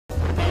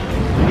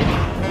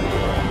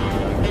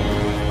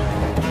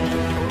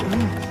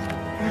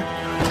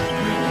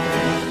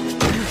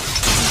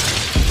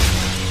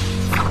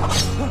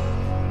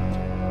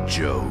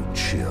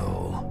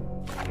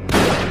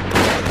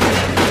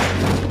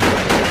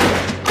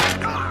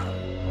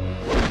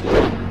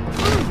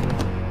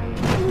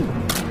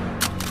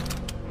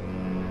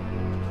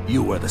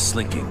are the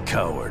slinking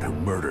coward who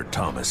murdered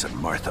Thomas and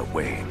Martha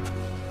Wayne.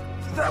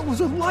 That was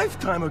a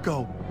lifetime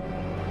ago.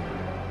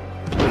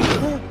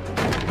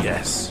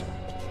 Yes,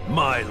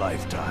 my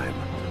lifetime.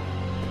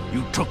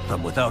 You took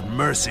them without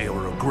mercy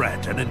or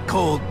regret, and in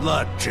cold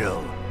blood,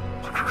 Jill.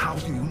 How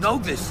do you know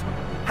this?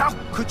 How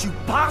could you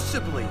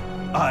possibly?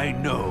 I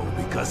know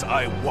because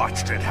I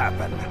watched it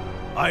happen.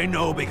 I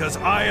know because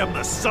I am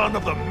the son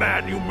of the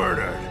man you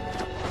murdered.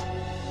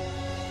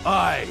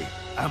 I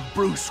am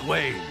Bruce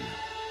Wayne.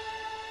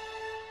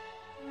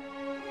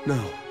 No.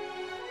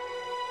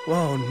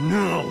 Oh,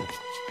 no.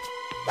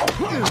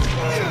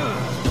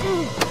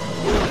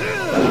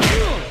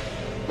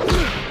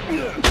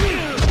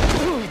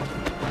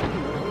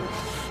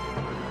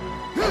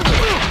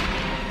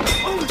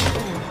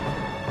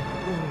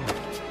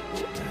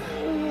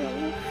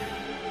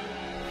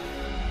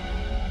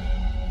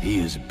 He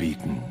is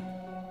beaten.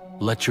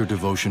 Let your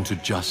devotion to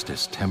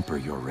justice temper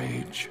your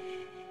rage.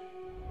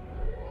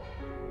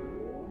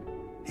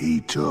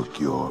 He took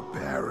your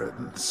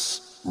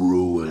parents,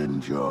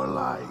 ruined your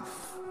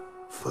life.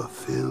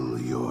 Fulfill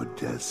your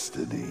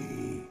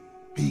destiny.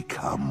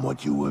 Become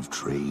what you have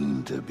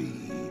trained to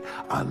be,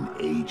 an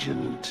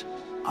agent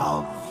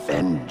of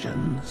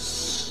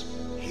vengeance.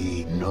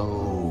 He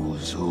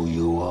knows who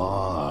you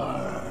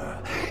are.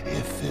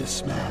 If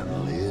this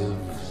man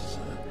lives,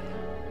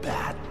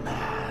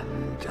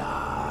 Batman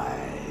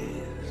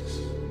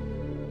dies.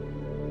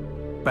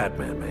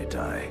 Batman may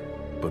die,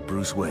 but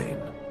Bruce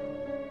Wayne...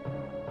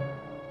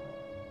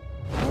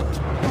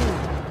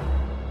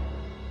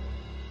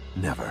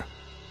 never.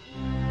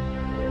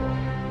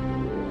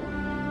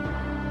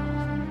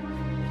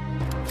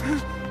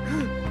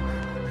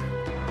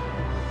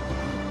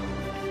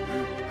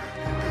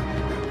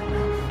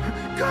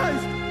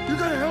 Guys, you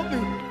gotta help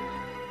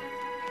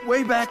me!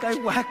 Way back, I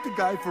whacked a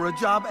guy for a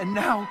job, and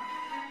now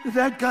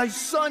that guy's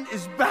son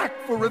is back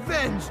for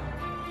revenge.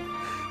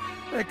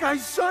 That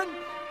guy's son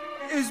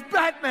is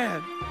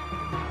Batman.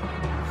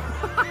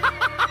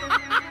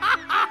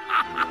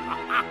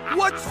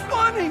 What's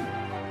funny?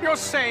 You're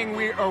saying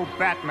we owe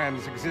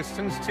Batman's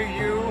existence to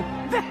you?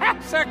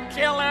 That's a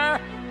killer!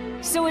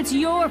 So it's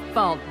your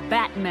fault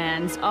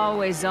Batman's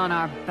always on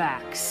our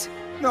backs.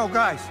 No,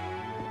 guys.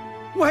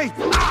 Wait!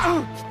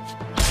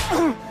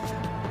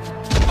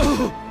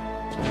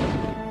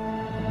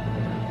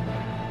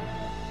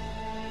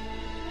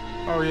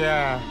 Oh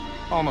yeah,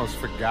 almost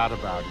forgot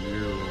about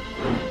you.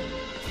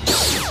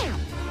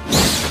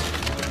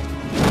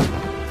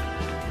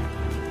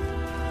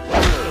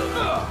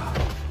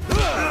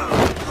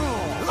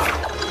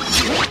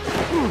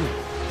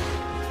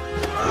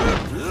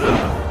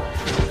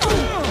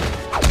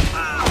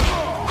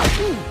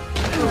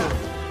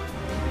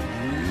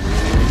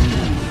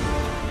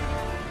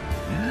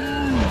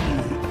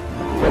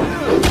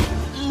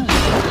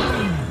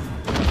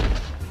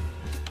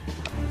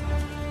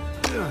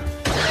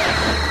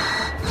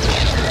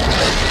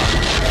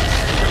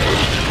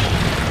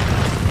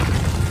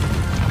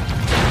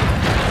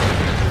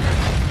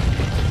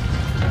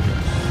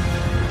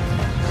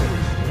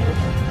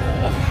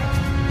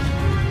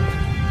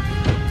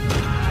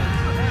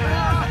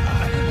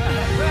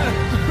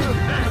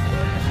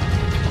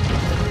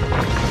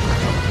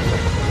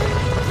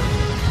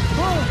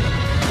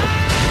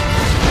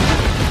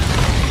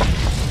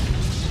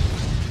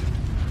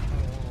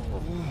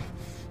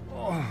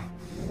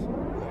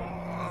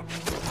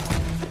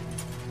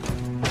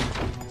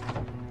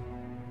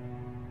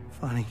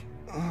 Funny.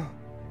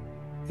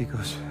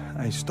 Because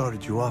I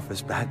started you off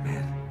as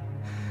Batman.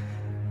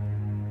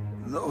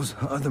 Those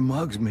other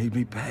mugs made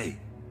me pay.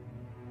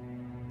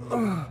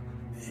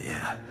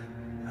 Yeah,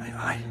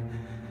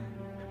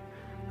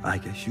 I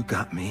guess you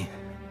got me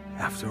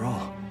after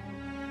all.